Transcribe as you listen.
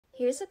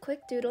Here's a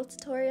quick doodle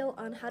tutorial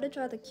on how to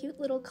draw the cute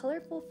little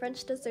colorful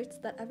French desserts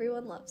that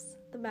everyone loves,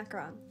 the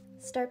macaron.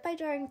 Start by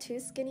drawing two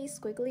skinny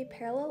squiggly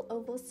parallel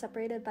ovals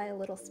separated by a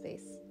little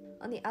space.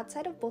 On the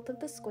outside of both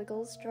of the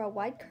squiggles, draw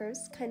wide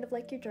curves, kind of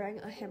like you're drawing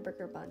a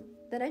hamburger bun.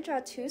 Then I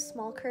draw two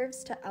small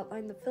curves to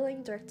outline the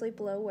filling directly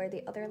below where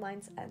the other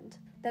lines end.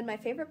 Then my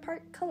favorite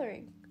part,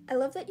 coloring. I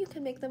love that you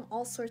can make them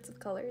all sorts of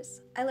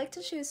colors. I like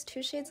to choose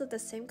two shades of the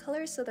same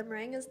color so the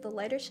meringue is the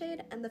lighter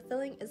shade and the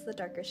filling is the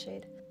darker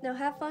shade. Now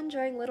have fun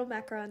drawing little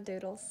macaron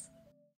doodles.